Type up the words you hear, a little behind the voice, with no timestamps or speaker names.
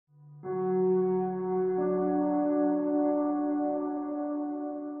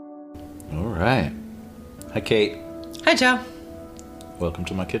right. Hi, Kate. Hi, Joe. Welcome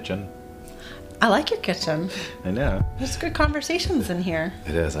to my kitchen. I like your kitchen. I know. There's good conversations in here.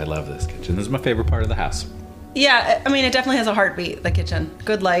 It is. I love this kitchen. This is my favorite part of the house. Yeah, I mean, it definitely has a heartbeat, the kitchen.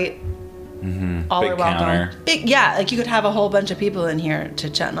 Good light. Mm-hmm. All Big are welcome. counter. Yeah, like you could have a whole bunch of people in here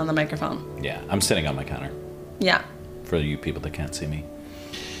chit-chatting on the microphone. Yeah, I'm sitting on my counter. Yeah. For you people that can't see me.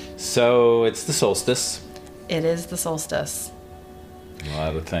 So, it's the solstice. It is the solstice. A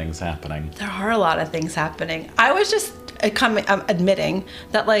lot of things happening. There are a lot of things happening. I was just admitting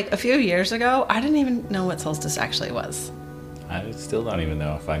that like a few years ago, I didn't even know what solstice actually was. I still don't even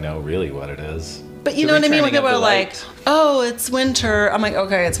know if I know really what it is. But you know what I mean? When people are like, "Oh, it's winter," I'm like,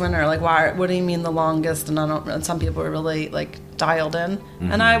 "Okay, it's winter." Like, why? What do you mean the longest? And some people are really like dialed in.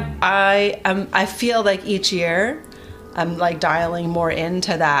 Mm-hmm. And I feel like each year, I'm like dialing more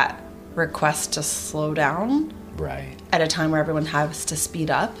into that request to slow down. Right. At a time where everyone has to speed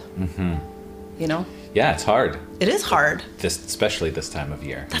up. Mm-hmm. You know? Yeah, it's hard. It is hard. Especially this time of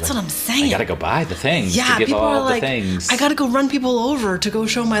year. That's what I'm saying. I gotta go buy the things. Yeah, to give people all are like, the things. I gotta go run people over to go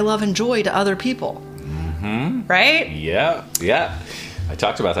show my love and joy to other people. Mm-hmm. Right? Yeah. I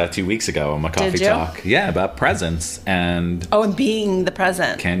talked about that 2 weeks ago on my coffee talk. Yeah, about presents and... Oh, and being the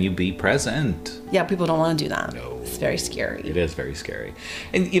present. Can you be present? Yeah, people don't want to do that. No. It's very scary. It is very scary.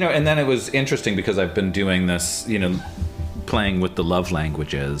 And, and then it was interesting because I've been doing this, playing with the love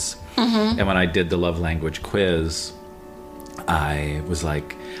languages. Mm-hmm. And when I did the love language quiz, I was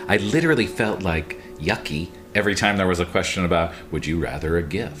like, I literally felt like yucky every time there was a question about, would you rather a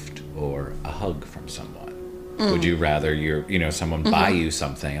gift or a hug from someone? Would you rather someone buy you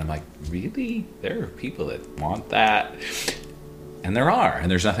something? And I'm like, really? There are people that want that. And there are, and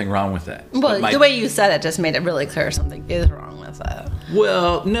there's nothing wrong with it. Well, the way you said it just made it really clear something is wrong with it.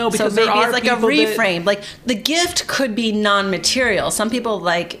 Well, no, because so maybe there are it's like a reframe. Like the gift could be non-material. Some people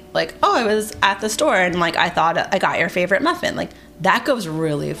like, oh, I was at the store and like I thought I got your favorite muffin. Like that goes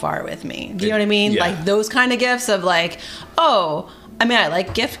really far with me. Do you know what I mean? Yeah. Like those kind of gifts of like, oh, I mean, I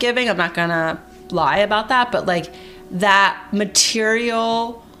like gift giving. I'm not gonna lie about that, but like that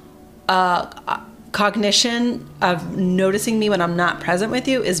material cognition of noticing me when I'm not present with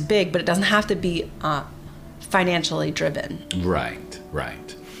you is big, but it doesn't have to be financially driven. Right.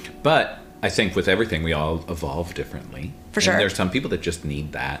 But I think with everything, we all evolve differently. For sure. And there's some people that just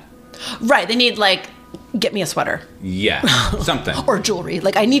need that. Right. They need like, get me a sweater. Yeah. Something. Or jewelry.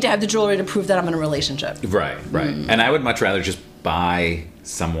 Like I need to have the jewelry to prove that I'm in a relationship. Right. And I would much rather just buy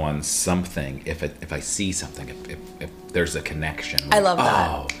someone something if I see something, if there's a connection. Like, I love that.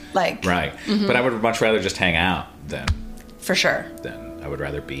 Oh, like right. Mm-hmm. But I would much rather just hang out than for sure. Then I would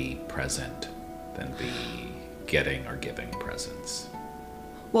rather be present than be getting or giving presents.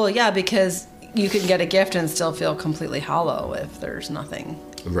 Well, yeah, because you can get a gift and still feel completely hollow if there's nothing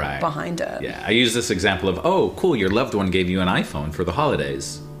behind it. Yeah, I use this example of, oh, cool, your loved one gave you an iPhone for the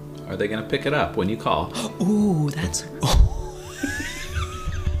holidays. Are they going to pick it up when you call? Ooh, that's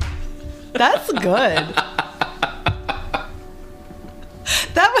that's good.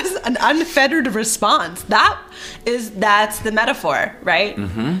 That was an unfettered response. That's the metaphor, right?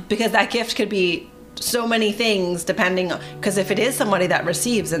 Mm-hmm. Because that gift could be so many things depending, because if it is somebody that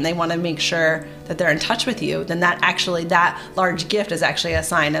receives and they want to make sure that they're in touch with you, then that large gift is actually a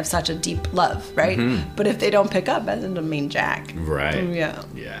sign of such a deep love, right? Mm-hmm. But if they don't pick up, that doesn't mean jack. Right.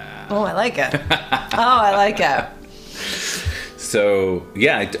 Yeah. Oh, I like it. I like it. So,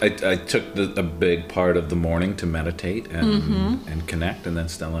 yeah, I took a big part of the morning to meditate and connect, and then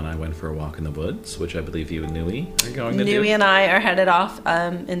Stella and I went for a walk in the woods, which I believe you and Nui are going to do. Nui and I are headed off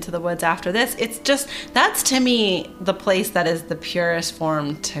into the woods after this. It's just, that's to me the place that is the purest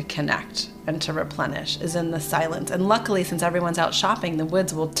form to connect and to replenish, is in the silence. And luckily, since everyone's out shopping, the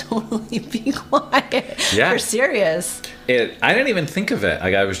woods will totally be quiet. Yeah. We're serious. I didn't even think of it.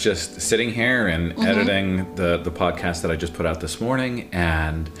 Like I was just sitting here and editing the podcast that I just put out this morning,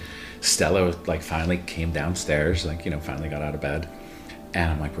 and Stella like finally came downstairs, like, finally got out of bed,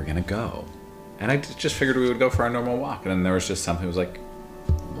 and I'm like, we're gonna go. And I just figured we would go for our normal walk, and then there was just something that was like,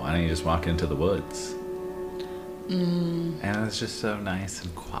 why don't you just walk into the woods? And it was just so nice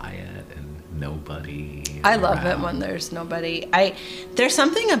and quiet and nobody I love it when there's nobody. There's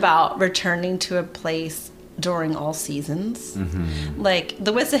something about returning to a place during all seasons. Mm-hmm. Like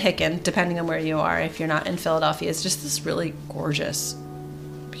the Wissahickon, depending on where you are, if you're not in Philadelphia, is just this really gorgeous,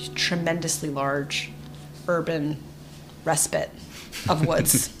 tremendously large urban respite of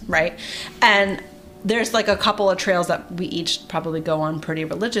woods, right? And there's like a couple of trails that we each probably go on pretty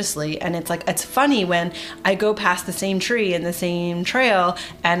religiously, and it's funny when I go past the same tree and the same trail,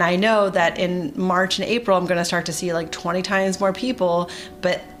 and I know that in March and April I'm going to start to see like 20 times more people,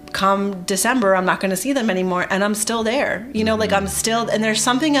 but come December, I'm not going to see them anymore, and I'm still there. You know, like I'm still, and there's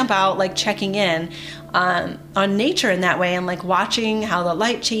something about like checking in on nature in that way, and like watching how the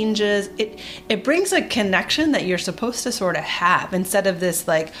light changes. It brings a connection that you're supposed to sort of have, instead of this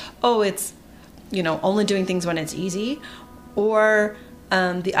like, oh, it's, you know, only doing things when it's easy. Or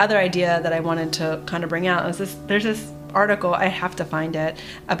the other idea that I wanted to kind of bring out is this: there's this article, I have to find it,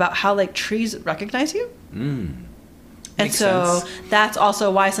 about how like trees recognize you. And so that's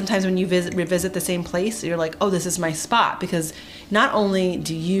also why sometimes when you revisit the same place, you're like, oh, this is my spot. Because not only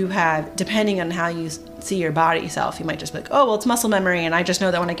do you have, depending on how you see your body self, you might just be like, oh, well, it's muscle memory, and I just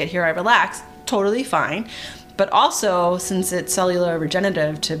know that when I get here, I relax. Totally fine. But also, since it's cellular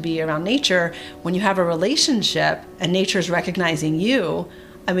regenerative to be around nature, when you have a relationship and nature's recognizing you,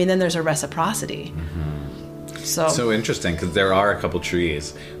 I mean, then there's a reciprocity. So interesting, because there are a couple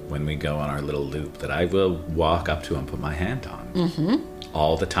trees when we go on our little loop that I will walk up to and put my hand on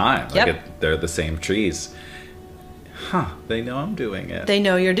all the time. Like they're the same trees. They know I'm doing it. They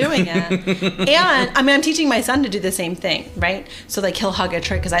know you're doing it. And I mean, I'm teaching my son to do the same thing, right? So like he'll hug a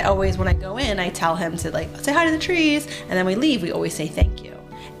tree, because I always, when I go in, I tell him to like say hi to the trees, and then we leave, we always say thank you.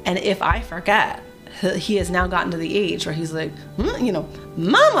 And if I forget, he has now gotten to the age where he's like, you know,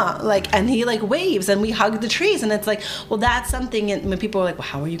 mama, like, and he like waves, and we hug the trees. And it's like, well, that's something. And when people are like, well,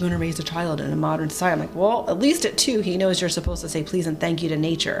 how are you going to raise a child in a modern society? I'm like, well, at least at 2, he knows you're supposed to say please and thank you to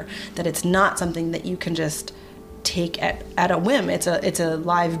nature, that it's not something that you can just take at a whim. It's a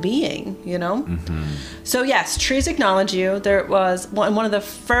live being, you know? So yes, trees acknowledge you. There was one of the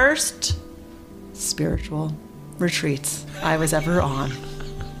first spiritual retreats I was ever on.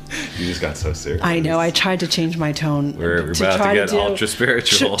 You just got so serious. I know. I tried to change my tone. We're about to get ultra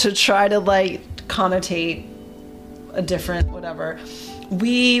spiritual. To try to like connotate a different whatever.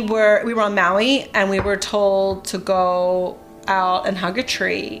 We were on Maui, and we were told to go out and hug a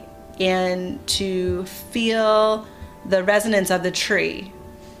tree and to feel the resonance of the tree.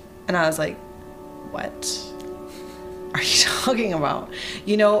 And I was like, what are you talking about?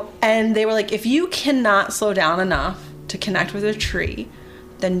 You know, and they were like, if you cannot slow down enough to connect with a tree,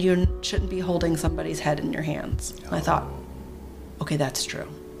 then you shouldn't be holding somebody's head in your hands. And I thought, okay, that's true.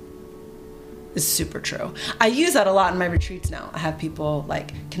 It's super true. I use that a lot in my retreats now. I have people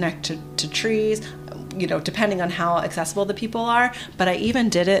like connect to trees, you know, depending on how accessible the people are. But I even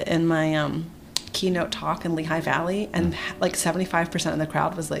did it in my keynote talk in Lehigh Valley, and like 75% of the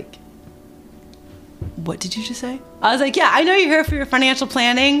crowd was like, what did you just say? I was like, yeah, I know you're here for your financial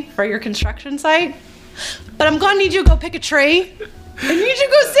planning for your construction site, but I'm going to need you to go pick a tree. And you should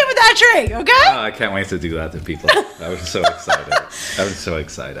go sit with that tree, okay? Oh, I can't wait to do that to people. I was so excited. I was so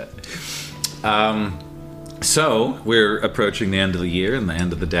excited. So we're approaching the end of the year and the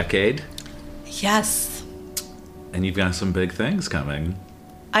end of the decade. Yes. And you've got some big things coming.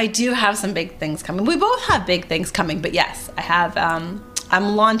 I do have some big things coming. We both have big things coming, but yes, I have.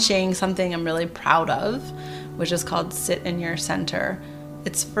 I'm launching something I'm really proud of, which is called Sit in Your Center.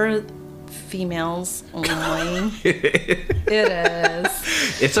 It's for females only. It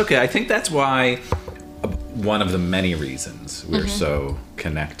is. It's okay. I think that's why one of the many reasons we're so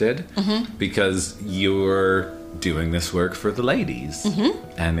connected, because you're doing this work for the ladies,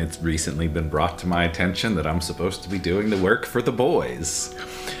 and it's recently been brought to my attention that I'm supposed to be doing the work for the boys.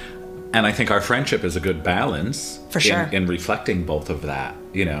 And I think our friendship is a good balance for sure in reflecting both of that,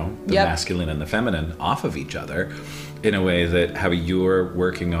 you know, the masculine and the feminine off of each other, in a way that how you're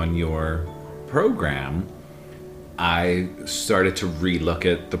working on your program, I started to relook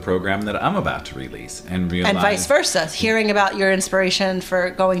at the program that I'm about to release and realize... And vice versa. Hearing about your inspiration for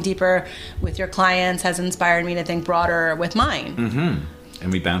going deeper with your clients has inspired me to think broader with mine.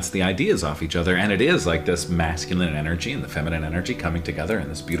 And we bounce the ideas off each other, and it is like this masculine energy and the feminine energy coming together in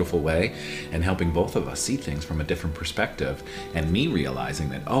this beautiful way and helping both of us see things from a different perspective, and me realizing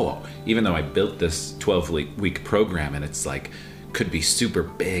that, oh, even though I built this 12-week program and it's like could be super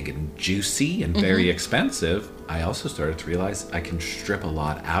big and juicy and very expensive, I also started to realize I can strip a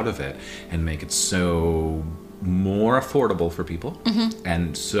lot out of it and make it so more affordable for people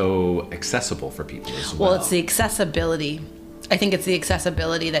and so accessible for people as well. Well, it's the accessibility. I think it's the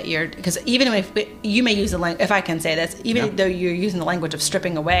accessibility that you're, because even if you may use the language, if I can say this, even though you're using the language of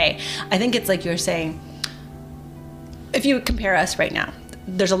stripping away, I think it's like you're saying, if you compare us right now,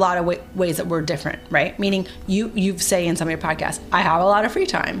 there's a lot of ways that we're different, right? Meaning you say in some of your podcasts, I have a lot of free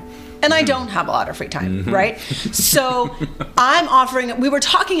time and I don't have a lot of free time, right? So I'm offering, we were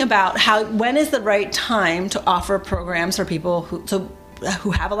talking about how, when is the right time to offer programs for people who, so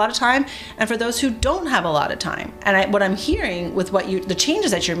who have a lot of time and for those who don't have a lot of time. And what I'm hearing with the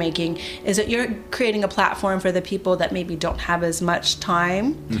changes that you're making is that you're creating a platform for the people that maybe don't have as much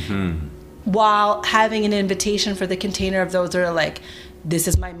time, while having an invitation for the container of those that are like, this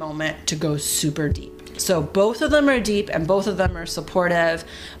is my moment to go super deep. So both of them are deep and both of them are supportive,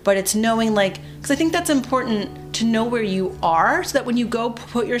 but it's knowing, like, because I think that's important to know where you are, so that when you go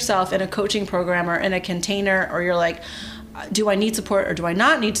put yourself in a coaching program or in a container, or you're like, do I need support or do I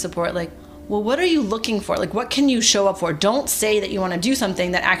not need support? Like, well, what are you looking for? Like, what can you show up for? Don't say that you want to do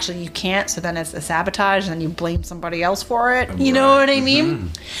something that actually you can't, so then it's a sabotage and then you blame somebody else for it. You know what I mean?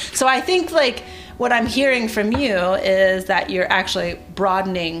 So I think, like, what I'm hearing from you is that you're actually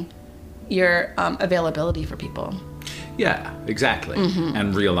broadening your availability for people. Yeah, exactly.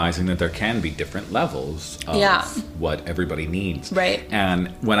 And realizing that there can be different levels of what everybody needs. Right. And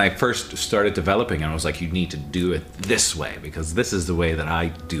when I first started developing, I was like, you need to do it this way, because this is the way that I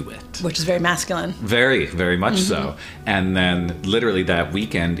do it. Which is very masculine. Very, very much so. And then literally that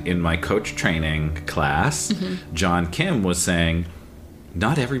weekend in my coach training class, John Kim was saying,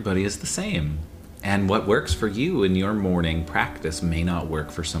 not everybody is the same. And what works for you in your morning practice may not work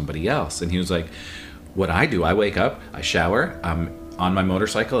for somebody else. And he was like, what I do, I wake up, I shower, I'm on my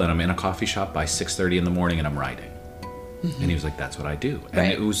motorcycle, and I'm in a coffee shop by 6:30 in the morning, and I'm writing. And he was like, that's what I do.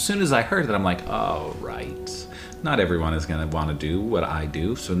 And as soon as I heard that, I'm like, oh, right. Not everyone is going to want to do what I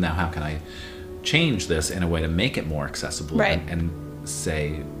do. So now how can I change this in a way to make it more accessible and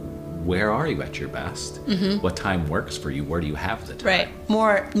say, where are you at your best? What time works for you? Where do you have the time?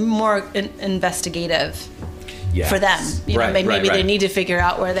 More investigative for them. You know, maybe they need to figure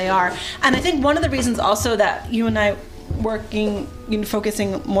out where they are. And I think one of the reasons also that you and I working,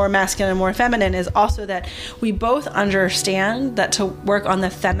 focusing more masculine and more feminine, is also that we both understand that to work on the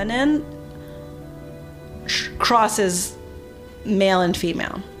feminine crosses male and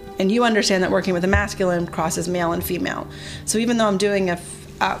female. And you understand that working with the masculine crosses male and female. So even though I'm doing a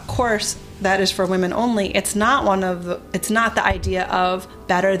course that is for women only, it's not the idea of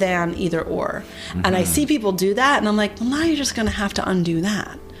better than either or. And I see people do that, and I'm like, well, now you're just going to have to undo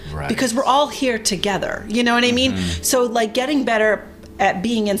that. Because we're all here together. You know what I mean? So, like, getting better at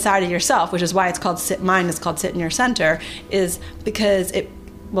being inside of yourself, which is why it's called mine is called Sit in Your Center, is because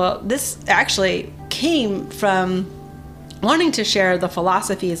this actually came from wanting to share the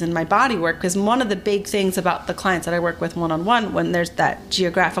philosophies in my body work, because one of the big things about the clients that I work with one-on-one, when there's that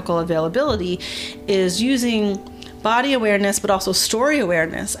geographical availability, is using body awareness, but also story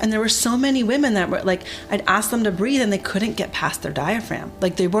awareness. And there were so many women that were like, I'd ask them to breathe and they couldn't get past their diaphragm.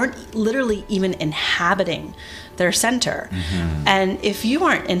 Like, they weren't literally even inhabiting their center. And if you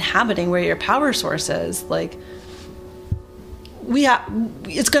aren't inhabiting where your power source is, like,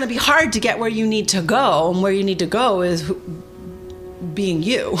 it's going to be hard to get where you need to go, and where you need to go is being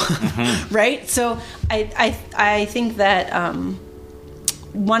you, right? So I think that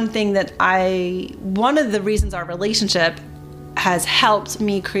one of the reasons our relationship has helped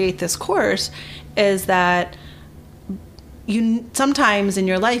me create this course is that sometimes in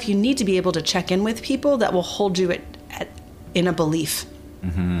your life you need to be able to check in with people that will hold you in a belief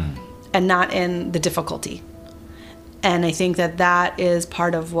and not in the difficulty. And I think that is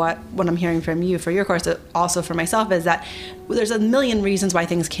part of what I'm hearing from you for your course, also for myself, is that there's a million reasons why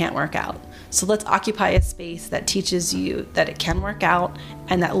things can't work out. So let's occupy a space that teaches you that it can work out,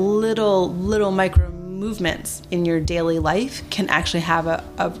 and that little micro movements in your daily life can actually have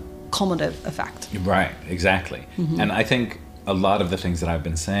a cumulative effect. Right, exactly. And I think a lot of the things that I've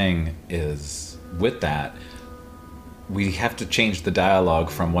been saying is, with that, we have to change the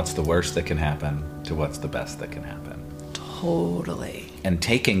dialogue from what's the worst that can happen to what's the best that can happen. Totally. And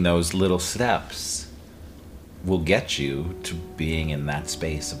taking those little steps will get you to being in that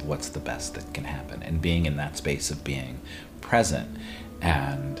space of what's the best that can happen, and being in that space of being present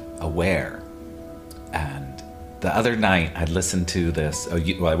and aware. And the other night I listened to this,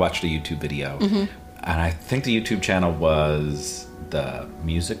 I watched a YouTube video, and I think the YouTube channel was The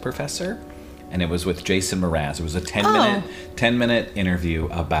Music Professor, and it was with Jason Mraz. It was a 10-minute interview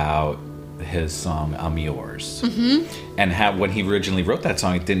about his song "I'm Yours," and how when he originally wrote that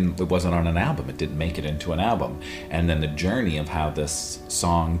song, it wasn't on an album. It didn't make it into an album. And then the journey of how this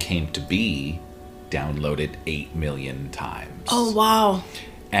song came to be, downloaded 8 million times. Oh, wow.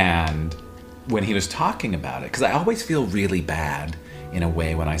 And when he was talking about it, because I always feel really bad in a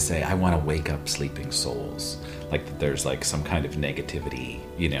way when I say I want to wake up sleeping souls, like that there's like some kind of negativity,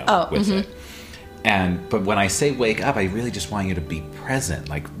 with it. But when I say wake up, I really just want you to be present,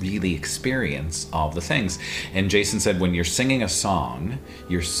 like really experience all the things. And Jason said, when you're singing a song,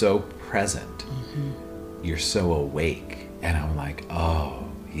 you're so present, you're so awake, And I'm like, oh,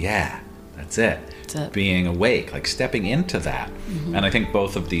 yeah, that's it. That's it. Being awake, like stepping into that. And I think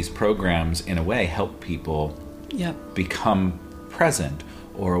both of these programs, in a way, help people become present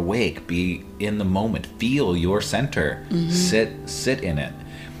or awake, be in the moment, feel your center, sit in it.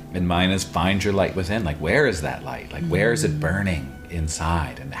 And mine is find your light within. Like, where is that light? Like, where is it burning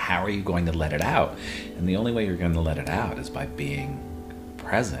inside? And how are you going to let it out? And the only way you're going to let it out is by being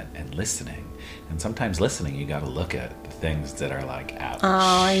present and listening. And sometimes listening, you got to look at the things that are like, ouch. Oh,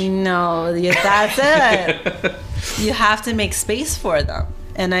 I know. Yeah, that's it. You have to make space for them.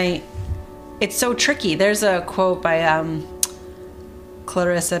 And it's so tricky. There's a quote by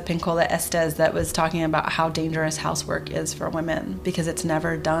Clarissa Pinkola Estes that was talking about how dangerous housework is for women because it's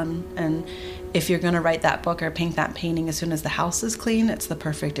never done. And if you're going to write that book or paint that painting as soon as the house is clean, it's the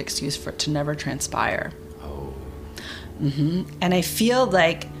perfect excuse for it to never transpire. Oh. And I feel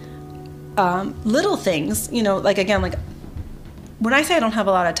like little things, like, again, like when I say I don't have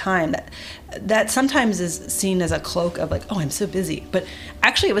a lot of time, that sometimes is seen as a cloak of like, oh, I'm so busy. But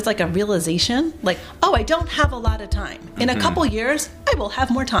actually it was like a realization, like, oh, I don't have a lot of time. In a couple years, I will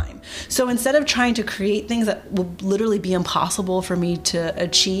have more time. So instead of trying to create things that will literally be impossible for me to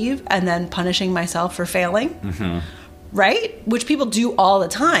achieve and then punishing myself for failing, right? Which people do all the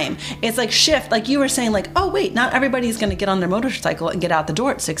time. It's like shift, like you were saying, like, oh, wait, not everybody's going to get on their motorcycle and get out the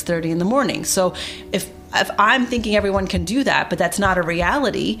door at 6:30 in the morning. So if I'm thinking everyone can do that, but that's not a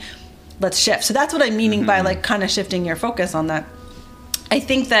reality, let's shift. So that's what I'm meaning by like kind of shifting your focus on that. I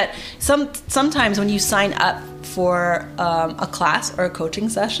think that sometimes when you sign up for a class or a coaching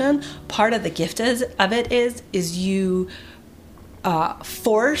session, part of the gift of it is you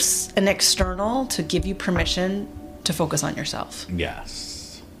force an external to give you permission to focus on yourself.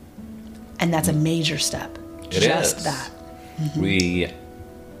 Yes. And that's a major step. It Just is. that. We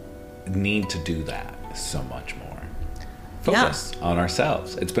need to do that so much more. Focus on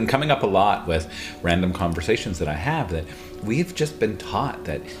ourselves. It's been coming up a lot with random conversations that I have, that we've just been taught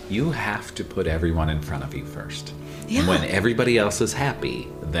that you have to put everyone in front of you first. Yeah. And when everybody else is happy,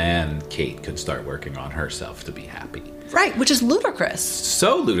 then Kate could start working on herself to be happy. Right, which is ludicrous.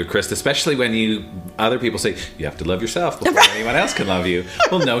 So ludicrous, especially when other people say, you have to love yourself before anyone else can love you.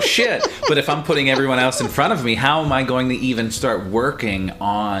 Well, no shit. But if I'm putting everyone else in front of me, how am I going to even start working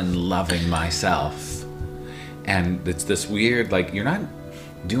on loving myself? And it's this weird, like, you're not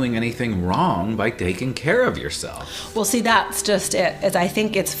doing anything wrong by taking care of yourself. Well, see, that's just it. I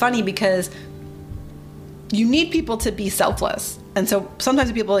think it's funny because you need people to be selfless. And so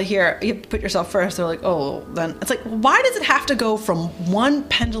sometimes people hear, you have to put yourself first, they're like, oh, then it's like, why does it have to go from one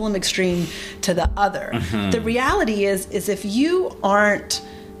pendulum extreme to the other? The reality is if you aren't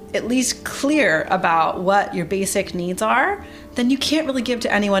at least clear about what your basic needs are, then you can't really give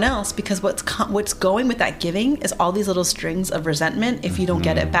to anyone else, because what's going with that giving is all these little strings of resentment if you don't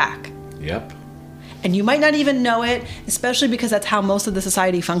get it back. Yep. And you might not even know it, especially because that's how most of the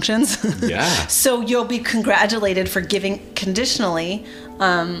society functions. Yeah. So you'll be congratulated for giving conditionally,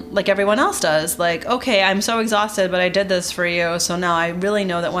 like everyone else does. Like, okay, I'm so exhausted, but I did this for you. So now I really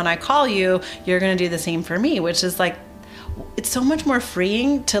know that when I call you, you're going to do the same for me, which is like, it's so much more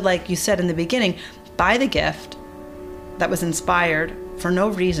freeing to, like you said in the beginning, buy the gift that was inspired for no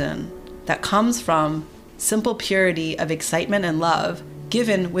reason, that comes from simple purity of excitement and love,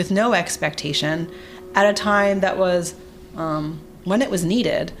 given with no expectation, at a time that was when it was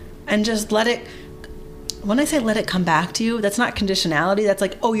needed, and just let it, when I say let it come back to you, that's not conditionality. That's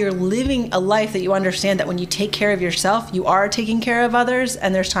like, oh, you're living a life that you understand that when you take care of yourself, you are taking care of others,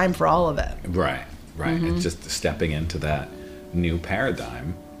 and there's time for all of it. Right. It's just stepping into that new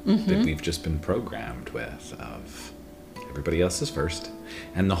paradigm that we've just been programmed with, of everybody else is first.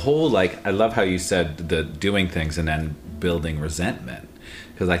 And the whole, like, I love how you said the doing things and then building resentment.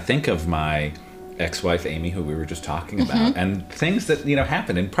 Because I think of my ex-wife, Amy, who we were just talking about, and things that,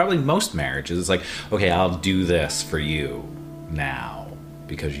 happen in probably most marriages. It's like, okay, I'll do this for you now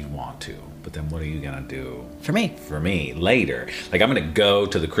because you want to. But then what are you going to do? For me later. Like, I'm going to go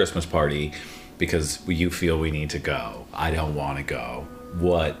to the Christmas party because you feel we need to go. I don't want to go.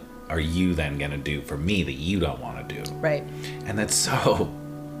 What are you then going to do for me that you don't want to do? Right. And that's so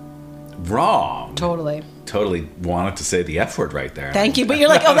wrong. Totally wanted to say the F word right there. Thank you. But you're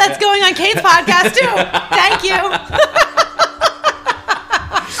like, oh, that's going on Kate's podcast too. Thank you.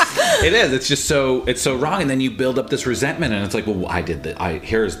 It is. It's just it's so wrong. And then you build up this resentment, and it's like, well,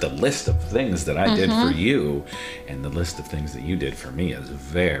 here's the list of things that I did for you. And the list of things that you did for me is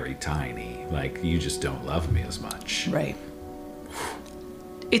very tiny. Like, you just don't love me as much. Right.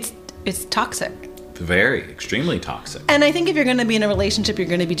 It's toxic. Very, extremely toxic. And I think if you're going to be in a relationship, you're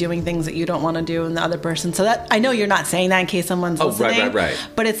going to be doing things that you don't want to do in the other person. So that, I know you're not saying that in case someone's listening. Right.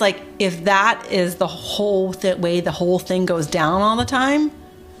 But it's like, if that is the whole way the whole thing goes down all the time,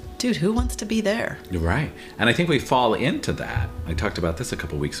 dude, who wants to be there? You're right. And I think we fall into that. I talked about this a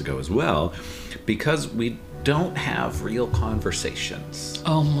couple weeks ago as well, because we don't have real conversations.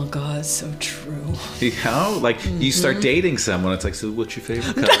 Oh my God, so true. You know, like you start dating someone, it's like, so what's your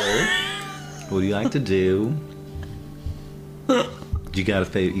favorite color? What do you like to do? You got a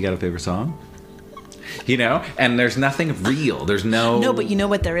favorite song? You know, and there's nothing real. There's no, but you know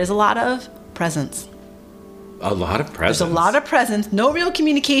what there is a lot of? Presence. A lot of presence. There's a lot of presence. No real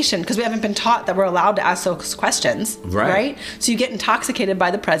communication, because we haven't been taught that we're allowed to ask those questions. Right? So you get intoxicated by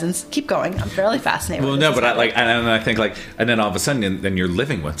the presence. Keep going. I'm fairly fascinated. Well, no, but I think and then all of a sudden, then you're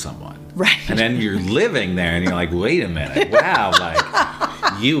living with someone. Right. And then you're living there, and you're like, wait a minute, wow,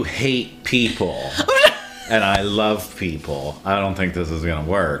 like you hate people, and I love people. I don't think this is gonna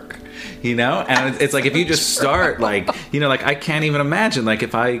work. You know, and it's like if you just start like, you know, like I can't even imagine like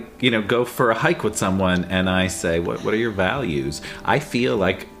if I, you know, go for a hike with someone and I say, what are your values? I feel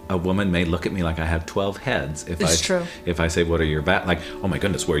like a woman may look at me like I have 12 heads if I say, what are your values? Like, oh my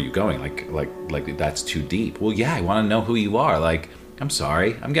goodness, where are you going? Like that's too deep. Well, yeah, I want to know who you are. Like, I'm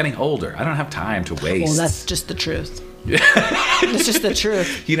sorry, I'm getting older. I don't have time to waste. Well, that's just the truth. It's just the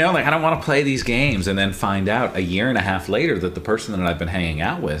truth. You know, like I don't want to play these games and then find out a year and a half later that the person that I've been hanging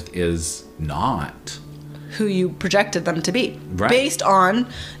out with is not who you projected them to be. Right. Based on,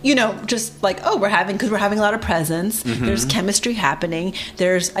 you know, just like, oh, we're having a lot of presence. There's chemistry happening.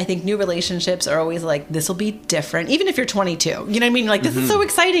 I think new relationships are always like, this will be different. Even if you're 22, you know what I mean? Like, this is so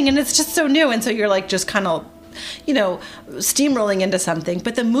exciting and it's just so new. And so you're like, just kind of, you know, steamrolling into something.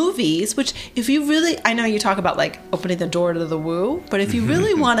 But the movies, which if you really, I know you talk about like opening the door to the woo, but if you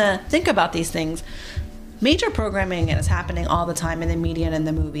really want to think about these things, major programming is happening all the time in the media and in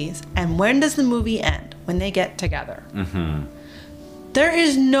the movies. And when does the movie end? When they get together. There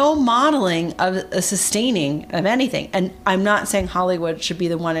is no modeling of a sustaining of anything. And I'm not saying Hollywood should be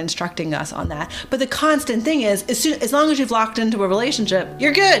the one instructing us on that. But the constant thing is, as long as you've locked into a relationship,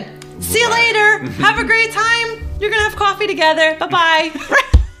 you're good. See you later. Have a great time. You're going to have coffee together. Bye-bye.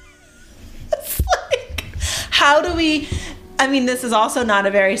 It's like, how do we... I mean, this is also not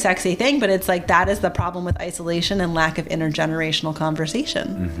a very sexy thing, but it's like that is the problem with isolation and lack of intergenerational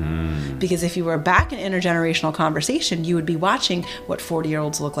conversation. Because if you were back in intergenerational conversation, you would be watching what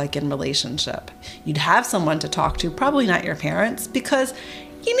 40-year-olds look like in relationship. You'd have someone to talk to, probably not your parents, because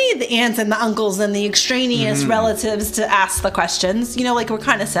you need the aunts and the uncles and the extraneous relatives to ask the questions. You know, like we're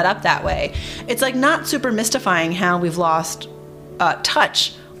kind of set up that way. It's like not super mystifying how we've lost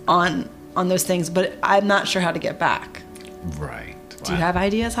touch on those things, but I'm not sure how to get back. Right. Do you have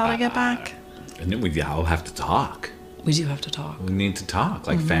ideas how to get back? And then we all have to talk. We do have to talk. We need to talk.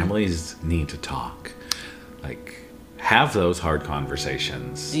 Like families need to talk. Like have those hard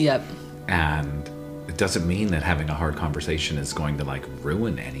conversations. Yep. And it doesn't mean that having a hard conversation is going to like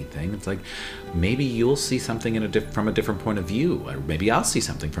ruin anything. It's like maybe you'll see something from a different point of view, or maybe I'll see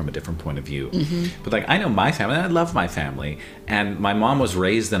something from a different point of view. But like I know my family, and I love my family, and my mom was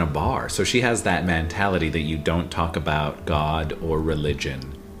raised in a bar, so she has that mentality that you don't talk about God or religion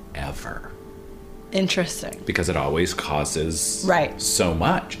ever. Interesting. Because it always causes so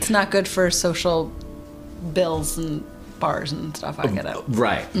much. It's not good for social bills and bars and stuff. I get it.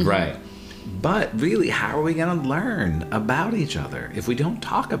 Right. But really, how are we going to learn about each other if we don't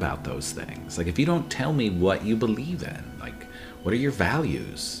talk about those things? Like, if you don't tell me what you believe in, like, what are your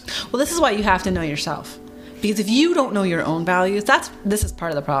values? Well, this is why you have to know yourself. Because if you don't know your own values, this is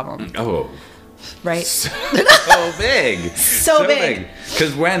part of the problem. Oh. Right? So big. so big.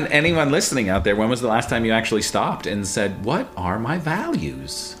 Because when anyone listening out there, when was the last time you actually stopped and said, what are my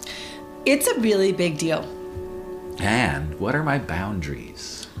values? It's a really big deal. And what are my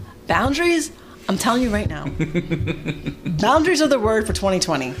boundaries? Boundaries, I'm telling you right now. Boundaries are the word for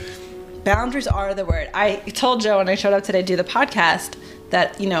 2020. Boundaries are the word. I told Joe when I showed up today to do the podcast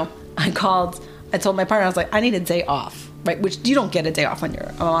that, you know, I told my partner, I was like, I need a day off, right? Which you don't get a day off when you're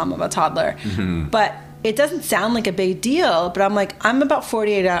a mom of a toddler. But it doesn't sound like a big deal, but I'm like, I'm about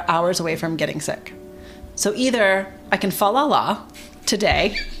 48 hours away from getting sick. So either I can fa la la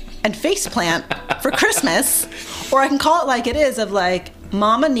today and faceplant for Christmas, or I can call it like it is of like,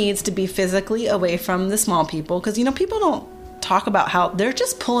 Mama needs to be physically away from the small people, because, you know, people don't talk about how they're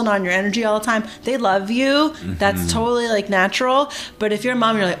just pulling on your energy all the time. They love you. That's totally like natural. But if you're a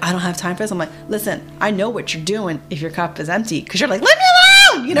mom, you're like, I don't have time for this. I'm like, listen, I know what you're doing if your cup is empty, because you're like, leave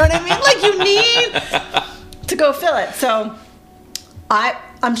me alone. You know what I mean? Like, you need to go fill it. So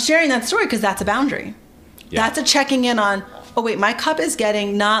I'm sharing that story because that's a boundary. Yeah. That's a checking in on, oh wait, my cup is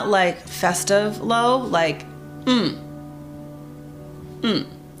getting not like festive low, like,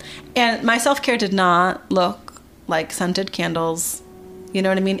 And my self-care did not look like scented candles. You know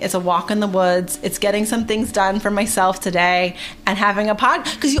what I mean? It's a walk in the woods. It's getting some things done for myself today and having a pod.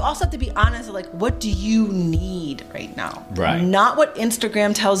 Because you also have to be honest, like, what do you need right now? Right. Not what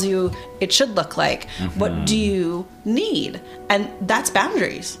Instagram tells you it should look like. What do you need? And that's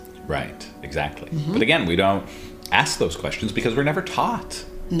boundaries. Right. Exactly. But again, we don't ask those questions because we're never taught.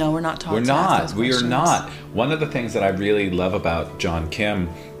 No, we're not taught. We're not. We are not. One of the things that I really love about John Kim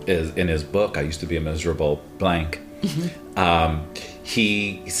is in his book, I Used to Be a Miserable Blank.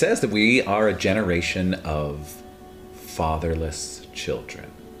 He says that we are a generation of fatherless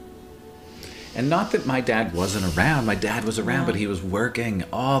children. And not that my dad wasn't around. My dad was around, but he was working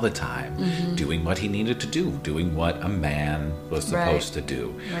all the time, doing what he needed to do, doing what a man was supposed to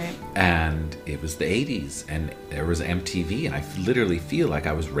do. Right. And it was the 80s, and there was MTV, and I literally feel like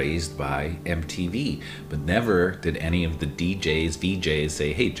I was raised by MTV. But never did any of the DJs, VJs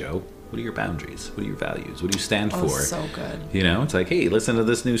say, hey, Joe, what are your boundaries? What are your values? What do you stand for? So good. You know, it's like, hey, listen to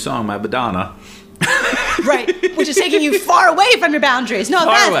this new song by Madonna. Right, which is taking you far away from your boundaries. No,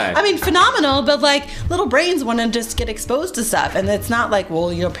 away. I mean, phenomenal, but like little brains want to just get exposed to stuff, and it's not like,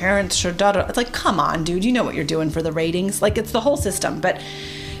 well, your parents should. It's like, come on, dude, you know what you're doing for the ratings. Like, it's the whole system. But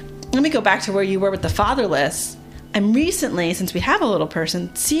let me go back to where you were with the fatherless. I'm recently, since we have a little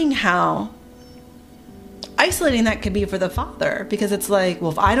person, seeing how isolating that could be for the father, because it's like,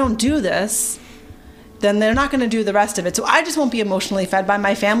 well, if I don't do this, then they're not going to do the rest of it. So I just won't be emotionally fed by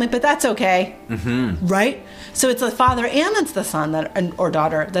my family, but that's okay. Right? So it's the father and it's the son that or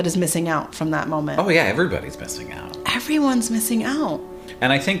daughter that is missing out from that moment. Oh, yeah, everybody's missing out. Everyone's missing out.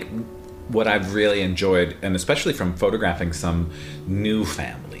 And I think what I've really enjoyed, and especially from photographing some new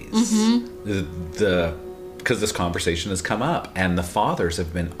families, because this conversation has come up, and the fathers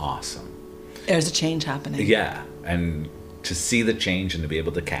have been awesome. There's a change happening. Yeah, and to see the change and to be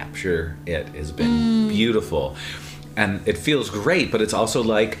able to capture it has been beautiful. And it feels great, but it's also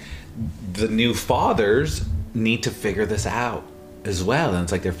like the new fathers need to figure this out as well. And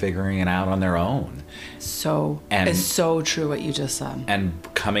it's like they're figuring it out on their own. It's so true what you just said. And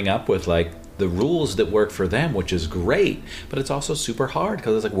coming up with like the rules that work for them, which is great. But it's also super hard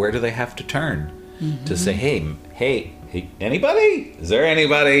because it's like, where do they have to turn to say, hey, anybody? Is there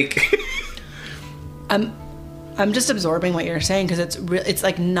anybody? I'm just absorbing what you're saying because it's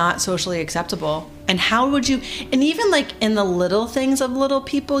like not socially acceptable. And how would you, and even like in the little things of little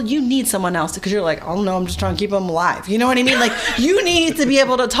people, you need someone else because you're like, oh no, I'm just trying to keep them alive. You know what I mean? Like you need to be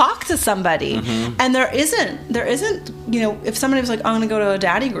able to talk to somebody. And there isn't, you know, if somebody was like, I'm going to go to a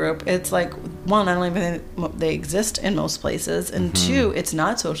daddy group, it's like, one, I don't even think they exist in most places. And two, it's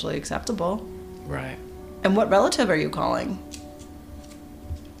not socially acceptable. Right. And what relative are you calling?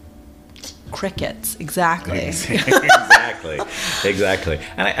 Crickets. Exactly. Exactly.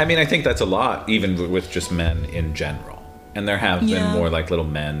 And I mean, I think that's a lot, even with just men in general. And there have been more like little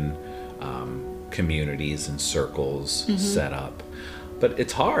men communities and circles set up. But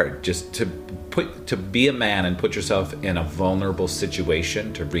it's hard just to be a man and put yourself in a vulnerable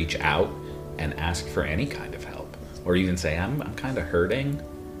situation to reach out and ask for any kind of help, or even say, I'm kind of hurting.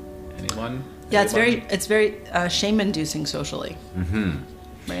 Anyone? Yeah, it's very shame-inducing socially.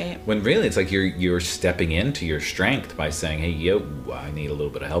 Right. When really it's like you're stepping into your strength by saying, hey, I need a little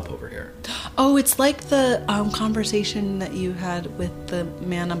bit of help over here. Oh, it's like the conversation that you had with the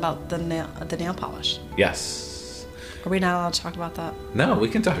man about the nail polish. Yes. Are we not allowed to talk about that? No, we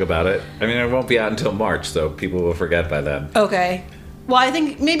can talk about it. I mean, it won't be out until March, so people will forget by then. Okay. Well, I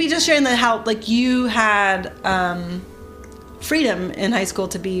think maybe just sharing how like you had freedom in high school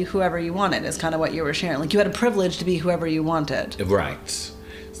to be whoever you wanted is kind of what you were sharing. Like you had a privilege to be whoever you wanted. Right.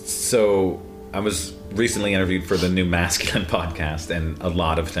 So I was recently interviewed for the New Masculine podcast, and a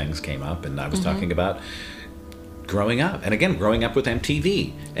lot of things came up, and I was talking about growing up, and again, growing up with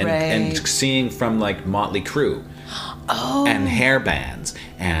MTV and seeing from like Motley Crue and hair bands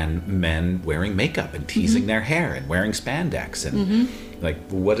and men wearing makeup and teasing their hair and wearing spandex and like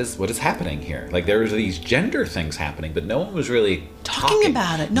what is happening here? Like there was these gender things happening, but no one was really talking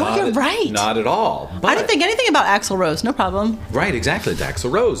about it. No, you're right. Not at all. But I didn't think anything about Axl Rose. No problem. Right, exactly.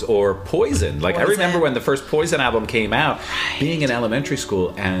 Axl Rose or Poison. Like I remember when the first Poison album came out, being in elementary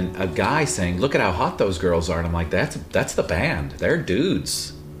school and a guy saying, "Look at how hot those girls are," and I'm like, "That's the band. They're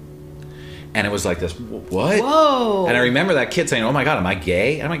dudes." And it was like this, what? Whoa. And I remember that kid saying, oh my God, am I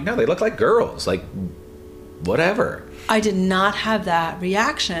gay? And I'm like, no, they look like girls. Like, whatever. I did not have that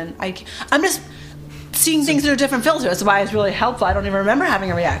reaction. I'm just seeing things through a different filter. That's why it's really helpful. I don't even remember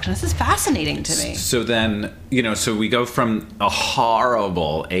having a reaction. This is fascinating to me. So then, so we go from a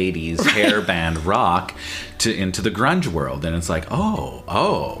horrible 80s hairband rock into the grunge world. And it's like,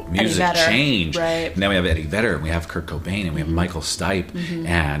 music changed. Right. And then we have Eddie Vedder, and we have Kurt Cobain, and we have Michael Stipe.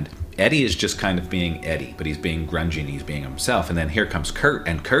 And Eddie is just kind of being Eddie, but he's being grungy and he's being himself. And then here comes Kurt,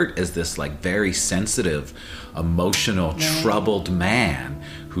 and Kurt is this like very sensitive, emotional, troubled man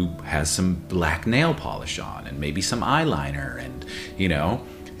who has some black nail polish on and maybe some eyeliner and,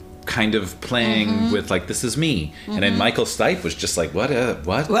 kind of playing with like, this is me. And then Michael Stipe was just like, what,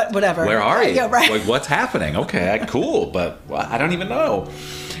 whatever. Where are you? Yeah, right. Like, what's happening? Okay, cool, but I don't even know.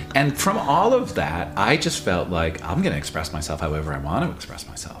 And from all of that, I just felt like I'm going to express myself however I want to express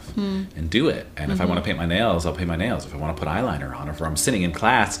myself and do it. And if I want to paint my nails, I'll paint my nails. If I want to put eyeliner on, or if I'm sitting in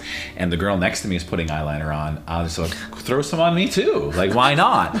class and the girl next to me is putting eyeliner on, I'll just like, throw some on me too. Like, why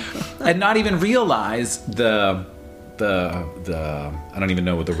not? And not even realize the I don't even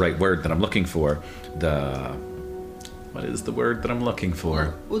know what the right word that I'm looking for. What is the word that I'm looking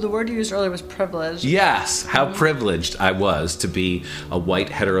for? Well, the word you used earlier was privilege. Yes, how privileged I was to be a white,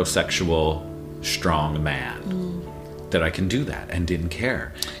 heterosexual, strong man. That I can do that and didn't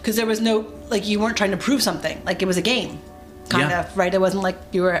care. Because there was no, like, you weren't trying to prove something. Like, it was a game, kind of, right? It wasn't like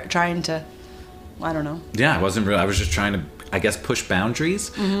you were trying to, I don't know. Yeah, I wasn't real. I was just trying to, I guess, push boundaries,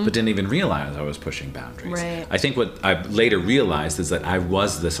 but didn't even realize I was pushing boundaries. Right. I think what I later realized is that I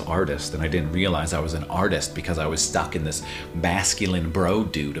was this artist, and I didn't realize I was an artist because I was stuck in this masculine bro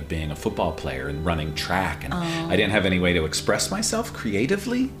dude of being a football player and running track, and I didn't have any way to express myself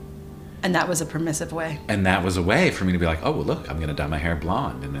creatively. And that was a permissive way. And that was a way for me to be like, oh, well, look, I'm going to dye my hair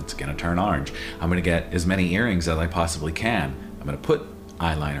blonde, and it's going to turn orange. I'm going to get as many earrings as I possibly can. I'm going to put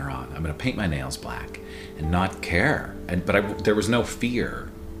eyeliner on. I'm going to paint my nails black and not care. But there was no fear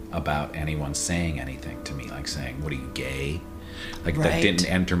about anyone saying anything to me, like saying, what are you, gay? Like, that didn't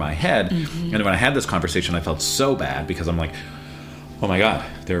enter my head. And when I had this conversation, I felt so bad because I'm like, oh my God,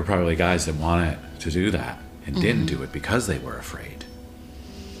 there were probably guys that wanted to do that and didn't do it because they were afraid.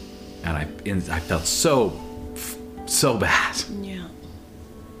 And I felt so bad. Yeah.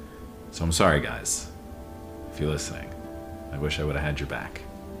 So I'm sorry, guys, if you're listening. I wish I would have had your back.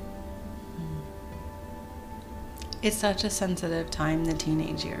 It's such a sensitive time, the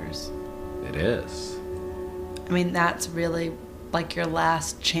teenage years. It is. I mean, that's really like your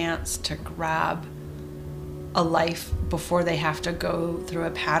last chance to grab a life before they have to go through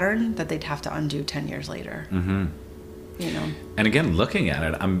a pattern that they'd have to undo 10 years later. And again, looking at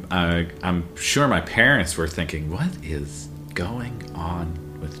it, I'm sure my parents were thinking, what is going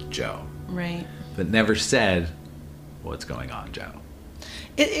on with Joe? Right. But never said, what's going on, Joe?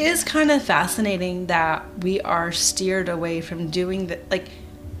 It is kind of fascinating that we are steered away from doing the, like,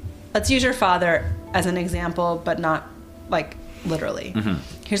 let's use your father as an example, but not like literally.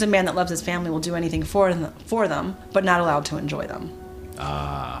 Here's a man that loves his family, will do anything for them, but not allowed to enjoy them.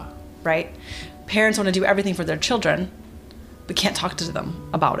 Right? Parents want to do everything for their children, but can't talk to them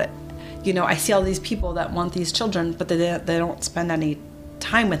about it. I see all these people that want these children, but they don't spend any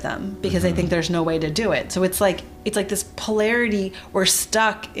time with them because they think there's no way to do it. So it's like this polarity. We're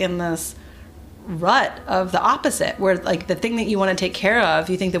stuck in this rut of the opposite, where like the thing that you want to take care of,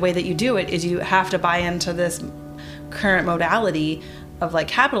 you think the way that you do it is you have to buy into this current modality of like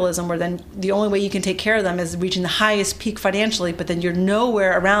capitalism, where then the only way you can take care of them is reaching the highest peak financially, but then you're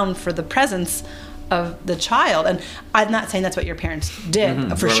nowhere around for the presence of the child. And I'm not saying that's what your parents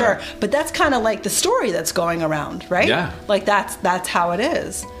did for sure, but that's kind of like the story that's going around, right? Yeah. Like that's how it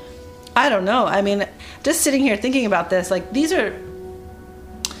is. I don't know. I mean, just sitting here thinking about this, like these are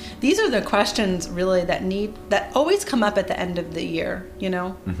the questions really that always come up at the end of the year,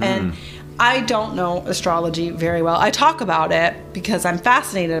 And I don't know astrology very well. I talk about it because I'm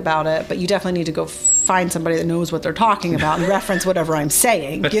fascinated about it, but you definitely need to go find somebody that knows what they're talking about and reference whatever I'm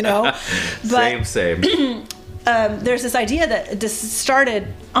saying, But, Same. There's this idea that this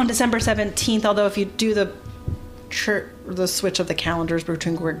started on December 17th, although if you do the switch of the calendars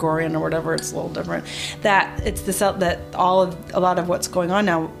between Gregorian or whatever, it's a little different. That it's that a lot of what's going on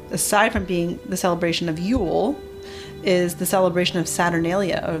now, aside from being the celebration of Yule, is the celebration of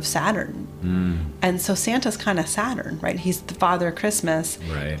Saturnalia, of Saturn. And so Santa's kind of Saturn, right? He's the father of Christmas,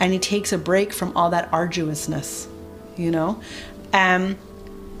 right? And he takes a break from all that arduousness, I'm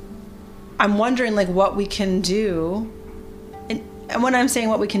wondering like what we can do. And when I'm saying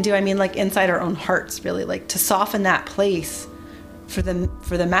what we can do, I mean like inside our own hearts, really, like to soften that place for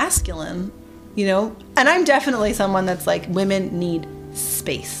the masculine, And I'm definitely someone that's like, women need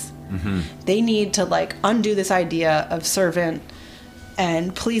space. They need to like undo this idea of servant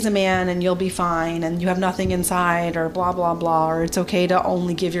and please a man and you'll be fine and you have nothing inside or blah, blah, blah, or it's okay to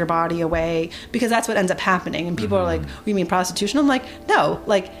only give your body away, because that's what ends up happening. And people are like, you mean prostitution? I'm like, no,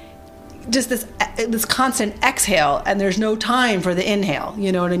 like just this constant exhale, and there's no time for the inhale.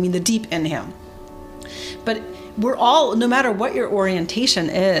 You know what I mean? The deep inhale. But we're all, no matter what your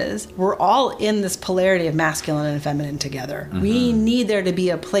orientation is, we're all in this polarity of masculine and feminine together. We need there to be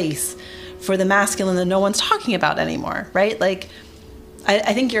a place for the masculine that no one's talking about anymore, right? Like,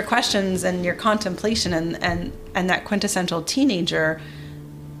 I think your questions and your contemplation and that quintessential teenager,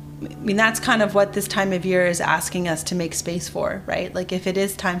 I mean, that's kind of what this time of year is asking us to make space for, right? Like, if it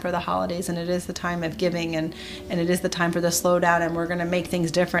is time for the holidays and it is the time of giving and it is the time for the slowdown and we're going to make things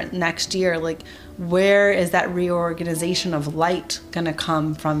different next year, like, where is that reorganization of light going to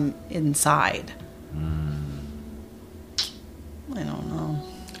come from inside? I don't know.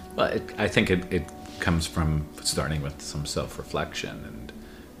 Well, I think it comes from starting with some self-reflection and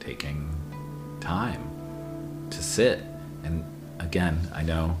taking time to sit. And again, I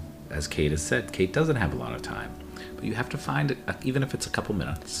know, as Kate has said, Kate doesn't have a lot of time, but you have to find it, even if it's a couple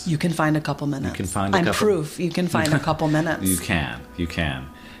minutes. You can find a couple minutes. You can find I'm proof you can find a couple minutes. You can.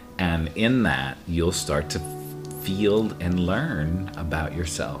 And in that, you'll start to feel and learn about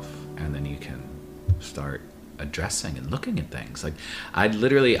yourself. And then you can start addressing and looking at things. Like, I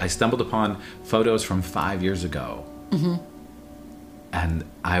stumbled upon photos from 5 years ago. And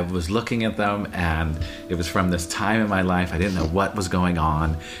I was looking at them, and it was from this time in my life. I didn't know what was going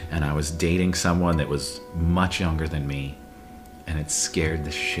on, and I was dating someone that was much younger than me, and it scared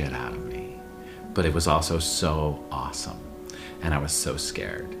the shit out of me. But it was also so awesome, and I was so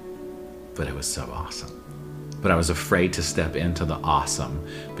scared, but it was so awesome. But I was afraid to step into the awesome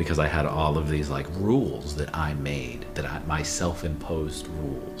because I had all of these like rules that I made, my self-imposed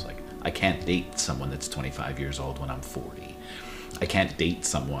rules. Like, I can't date someone that's 25 years old when I'm 40. I can't date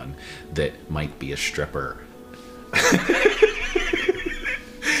someone that might be a stripper.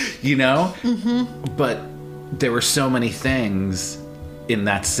 You know? But there were so many things in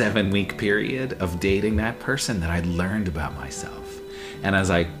that 7-week period of dating that person that I learned about myself. And as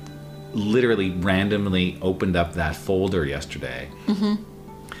I literally randomly opened up that folder yesterday,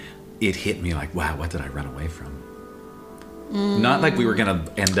 it hit me like, wow, what did I run away from? Not like we were going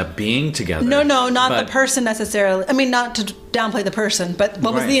to end up being together. No, not the person necessarily. I mean, not to downplay the person, but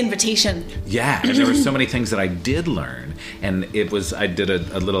what was the invitation? Yeah, and there were so many things that I did learn. And I did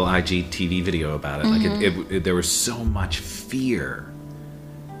a little IGTV video about it. Like, there was so much fear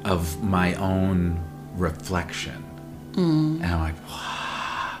of my own reflection. And I'm like,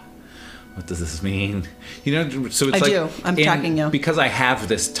 wow, what does this mean? You know, so it's I'm tracking you. Because I have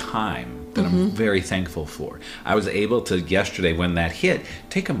this time that I'm very thankful for. I was able to, yesterday when that hit,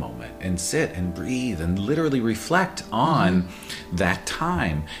 take a moment and sit and breathe and literally reflect on that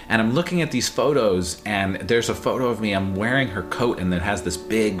time. And I'm looking at these photos, and there's a photo of me, I'm wearing her coat, and it has this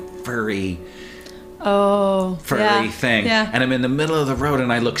big furry thing. Yeah. And I'm in the middle of the road,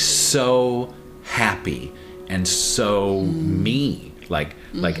 and I look so happy and so me. Like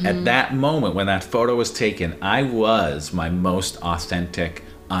at that moment when that photo was taken, I was my most authentic,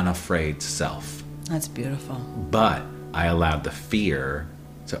 unafraid self. That's beautiful. But I allowed the fear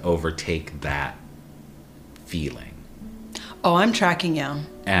to overtake that feeling. Oh, I'm tracking you.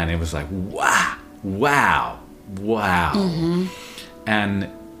 And it was like, wow. And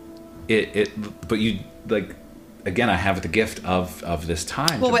but you, like, again, I have the gift of this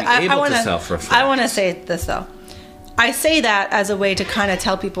time to be able to self-reflect. I want to say this, though. I say that as a way to kind of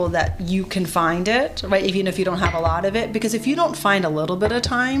tell people that you can find it, right? Even if you don't have a lot of it. Because if you don't find a little bit of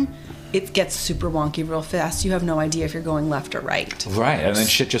time, it gets super wonky real fast. You have no idea if you're going left or right. Right, and then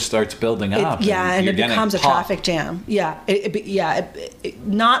shit just starts building up. And it becomes a traffic jam. Yeah,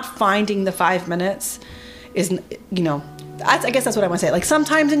 not finding the 5 minutes is, I guess that's what I want to say. Like,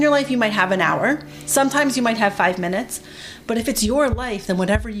 sometimes in your life you might have an hour. Sometimes you might have 5 minutes. But if it's your life, then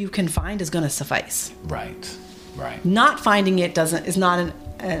whatever you can find is going to suffice. Right. Not finding it is not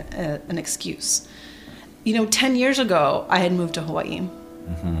an excuse. 10 years ago, I had moved to Hawaii.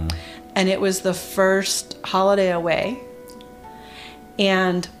 And it was the first holiday away.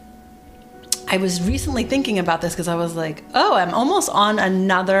 And I was recently thinking about this because I was like, oh, I'm almost on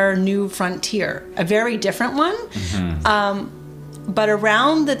another new frontier, a very different one. But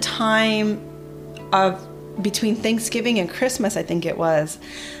around the time of between Thanksgiving and Christmas, I think it was,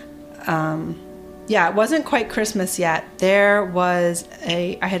 it wasn't quite Christmas yet.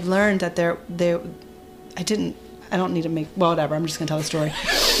 I had learned that I don't need to make, whatever, I'm just going to tell the story.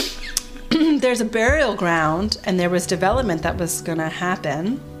 There's a burial ground, and there was development that was going to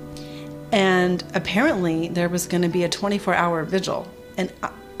happen. And apparently there was going to be a 24-hour vigil. And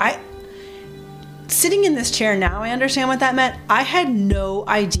I sitting in this chair now, I understand what that meant. I had no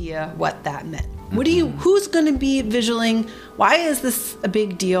idea what that meant. Who's going to be vigiling? Why is this a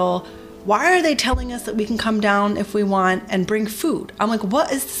big deal? Why are they telling us that we can come down if we want and bring food? I'm like,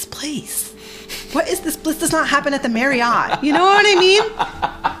 what is this place? What is this? This does not happen at the Marriott. You know what I mean?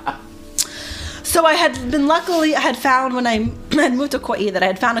 So I had found when I had moved to Kauai that I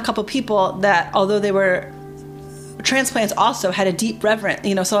had found a couple people that, although they were transplants, also had a deep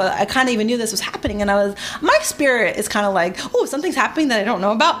reverence, so I kind of even knew this was happening. And my spirit is kind of like, oh, something's happening that I don't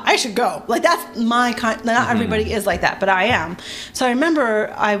know about. I should go. Like, that's my kind. Not everybody is like that, but I am. So I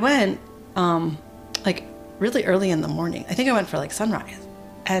remember I went, like really early in the morning. I think I went for like sunrise,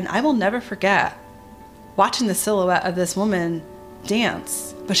 and I will never forget watching the silhouette of this woman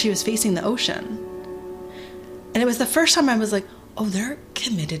dance, but she was facing the ocean. And it was the first time I was like, oh, they're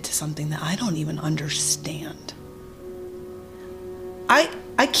committed to something that I don't even understand.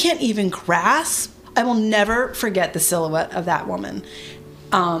 I can't even grasp. I will never forget the silhouette of that woman.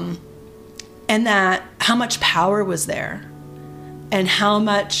 And that how much power was there, and how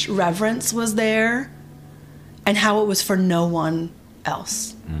much reverence was there, and how it was for no one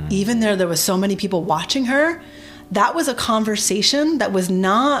else. Even though there was so many people watching her, that was a conversation that was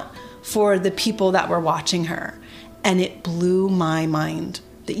not for the people that were watching her. And it blew my mind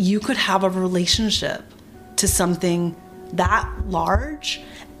that you could have a relationship to something that large,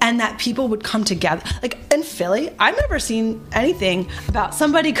 and that people would come together. Like in Philly, I've never seen anything about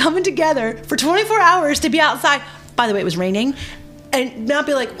somebody coming together for 24 hours to be outside. By the way, it was raining, and not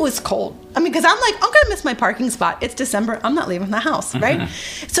be like, oh, it's cold. I mean, because I'm like, I'm going to miss my parking spot. It's December. I'm not leaving the house, right?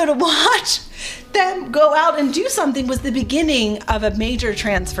 So to watch them go out and do something was the beginning of a major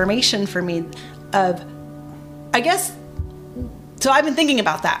transformation for me of, I guess, so I've been thinking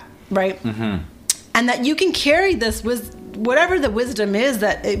about that, right? And that you can carry this with whatever the wisdom is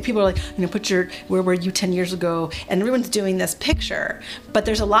that people are like, where were you 10 years ago? And everyone's doing this picture. But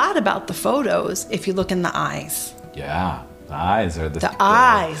there's a lot about the photos if you look in the eyes. Yeah. The eyes are the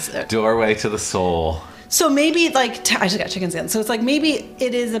eyes. Doorway to the soul. So maybe I just got chicken skin. So it's like maybe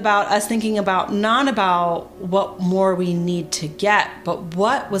it is about us thinking about not about what more we need to get, but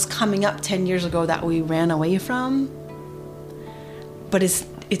what was coming up 10 years ago that we ran away from. But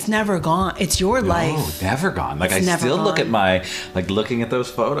it's never gone. It's your life. No, never gone. Like I still look at looking at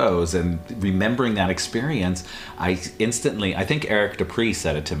those photos and remembering that experience. I think Eric Dupree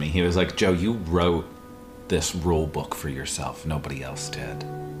said it to me. He was like, Joe, you wrote this rule book for yourself. Nobody else did.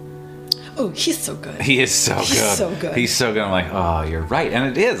 Oh, he's so good. He is so good. He's so good. He's so good. I'm like, oh, you're right. And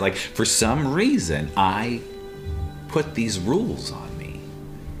it is. Like, for some reason, I put these rules on me.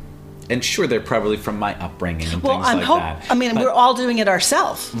 And sure, they're probably from my upbringing and things like that. I mean, we're all doing it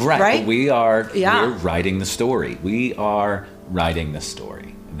ourselves, right? But we're writing the story. We are writing the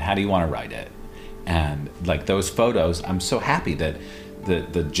story. And how do you want to write it? And, like, those photos, I'm so happy that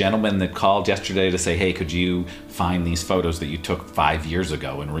the gentleman that called yesterday to say, hey, could you find these photos that you took 5 years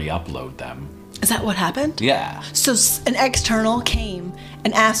ago and re-upload them? Is that what happened? Yeah. So an external came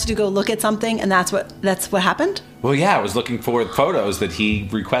and asked you to go look at something, and that's what happened? Well, yeah, I was looking for photos that he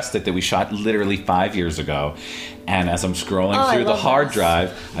requested that we shot literally 5 years ago. And as I'm scrolling through the hard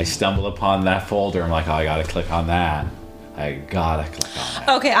drive, I stumble upon that folder. I'm like, oh, I got to click on that. I gotta click on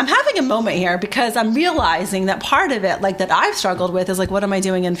that. Okay, I'm having a moment here because I'm realizing that part of it, like that I've struggled with, is like, what am I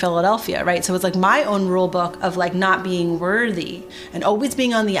doing in Philadelphia, right? So it's like my own rule book of like not being worthy and always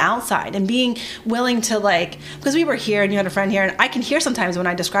being on the outside and being willing to like, because we were here and you had a friend here, and I can hear sometimes when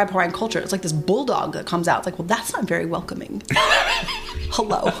I describe Hawaiian culture, it's like this bulldog that comes out. It's like, well, that's not very welcoming.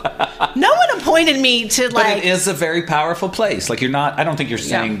 Hello. No one appointed me to like. But it is a very powerful place. Like I don't think you're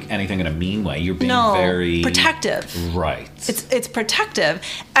saying anything in a mean way. You're being very protective. Right. It's protective.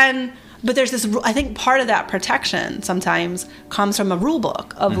 But there's this, I think part of that protection sometimes comes from a rule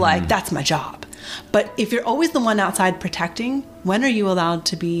book of like, that's my job. But if you're always the one outside protecting, when are you allowed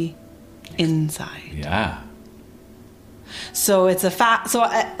to be inside? Yeah. So it's a fact. So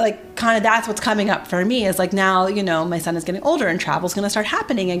like kind of that's what's coming up for me is like now, my son is getting older and travel's going to start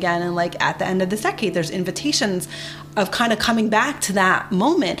happening again. And like at the end of this decade, there's invitations of kind of coming back to that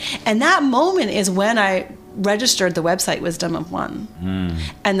moment. And that moment is when I registered the website Wisdom of One.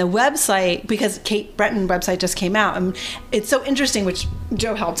 And the website, because Kate Breton website just came out, and it's so interesting, which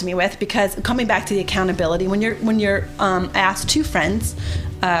Joe helped me with, because coming back to the accountability, when you're I asked two friends,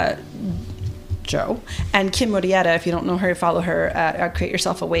 Joe and Kim Morietta, if you don't know her, follow her at Create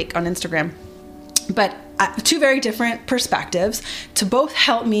Yourself Awake on Instagram. But two very different perspectives to both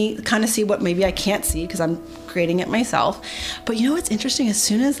help me kind of see what maybe I can't see because I'm creating it myself. But you know what's interesting? As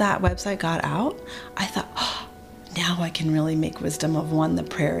soon as that website got out, I thought, now I can really make wisdom of one the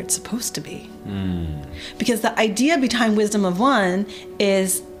prayer it's supposed to be. Because the idea behind wisdom of one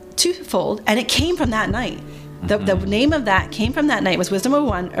is twofold, and it came from that night. The name of that came from that night, was Wisdom of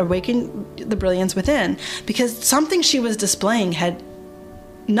One, Awaken the Brilliance Within, because something she was displaying had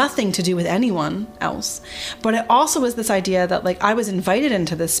nothing to do with anyone else. But it also was this idea that, like, I was invited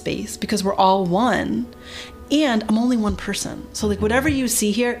into this space because we're all one, and I'm only one person. So, like, whatever you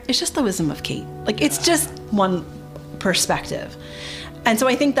see here, it's just the wisdom of Kate. Like, it's just one perspective. And so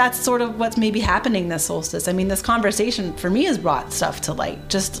I think that's sort of what's maybe happening this solstice. I mean, this conversation for me has brought stuff to light.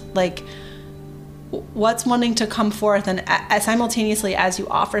 Just like what's wanting to come forth, and simultaneously as you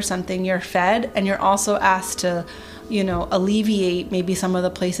offer something, you're fed, and you're also asked to, you know, alleviate maybe some of the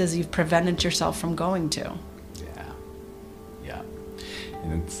places you've prevented yourself from going to. Yeah.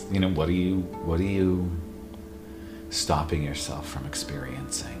 And it's, you know, what are you stopping yourself from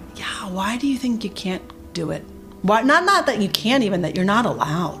experiencing? Yeah. Why do you think you can't do it? Why, not that you can't, even that you're not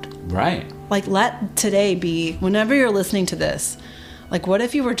allowed. Right. Like, let today be, whenever you're listening to this, like, what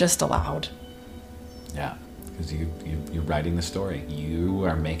if you were just allowed? Yeah, because you're writing the story. You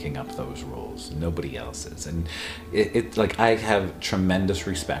are making up those rules. Nobody else is. And it's like, I have tremendous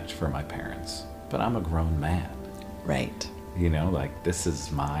respect for my parents, but I'm a grown man. Right. You know, like, this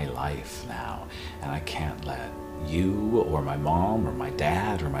is my life now, and I can't let you or my mom or my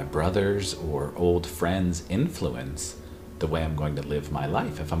dad or my brothers or old friends influence the way I'm going to live my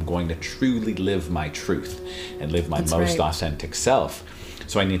life, if I'm going to truly live my truth and live my most authentic self.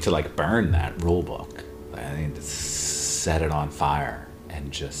 So I need to, like, burn that rule book. I need to set it on fire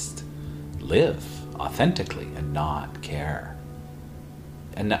and just live authentically and not care.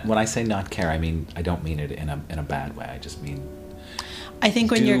 And when I say not care, I mean, I don't mean it in a bad way. I just mean, I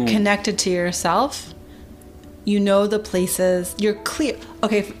think when you're connected to yourself, you know the places, you're clear.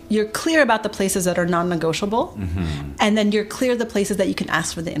 Okay, you're clear about the places that are non-negotiable, and then you're clear the places that you can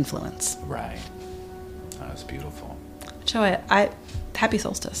ask for the influence. Right. That's beautiful. Joe, happy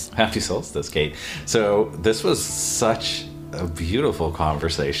solstice. Happy solstice, Kate. So this was such a beautiful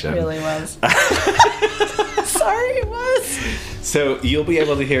conversation. It really was. Sorry, it was. So you'll be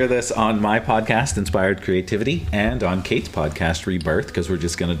able to hear this on my podcast, Inspired Creativity, and on Kate's podcast, Rebirth, because we're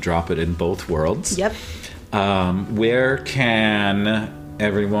just going to drop it in both worlds. Yep. Where can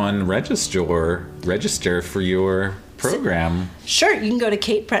everyone register for your program? Sure, you can go to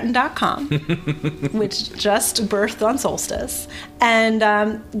katebretton.com, which just birthed on Solstice, and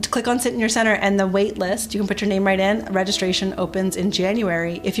click on Sit in Your Center, and the wait list, you can put your name right in. Registration opens in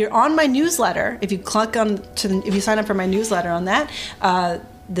January. If you're on my newsletter, if you sign up for my newsletter on that,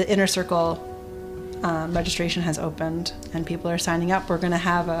 the Inner Circle registration has opened and people are signing up. We're going to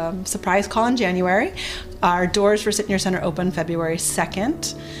have a surprise call in January. Our doors for Sit in Your Center open February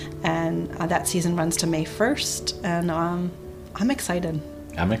 2nd, and that season runs to May 1st, and I'm excited.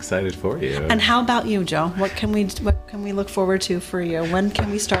 I'm excited for you. And how about you, Joe? What can we look forward to for you? When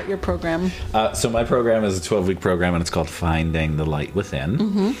can we start your program? So my program is a 12-week program, and it's called Finding the Light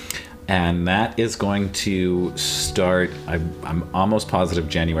Within. And that is going to start, I'm almost positive,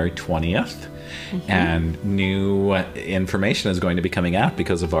 January 20th. And new information is going to be coming out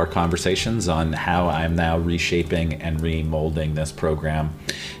because of our conversations on how I'm now reshaping and remolding this program.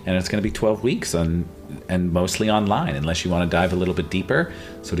 And it's going to be 12 weeks and mostly online, unless you want to dive a little bit deeper.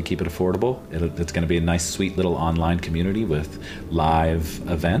 So to keep it affordable, it's going to be a nice, sweet little online community with live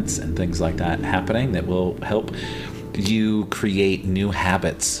events and things like that happening that will help you create new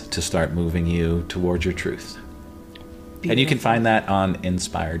habits to start moving you towards your truth. Beautiful. And you can find that on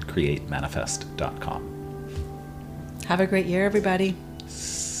inspiredcreatemanifest.com. Have a great year, everybody.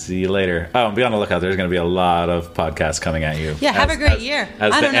 See you later. Oh, and be on the lookout. There's going to be a lot of podcasts coming at you. Yeah, have a great year.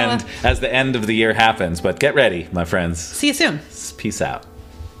 As the end of the year happens. But get ready, my friends. See you soon. Peace out.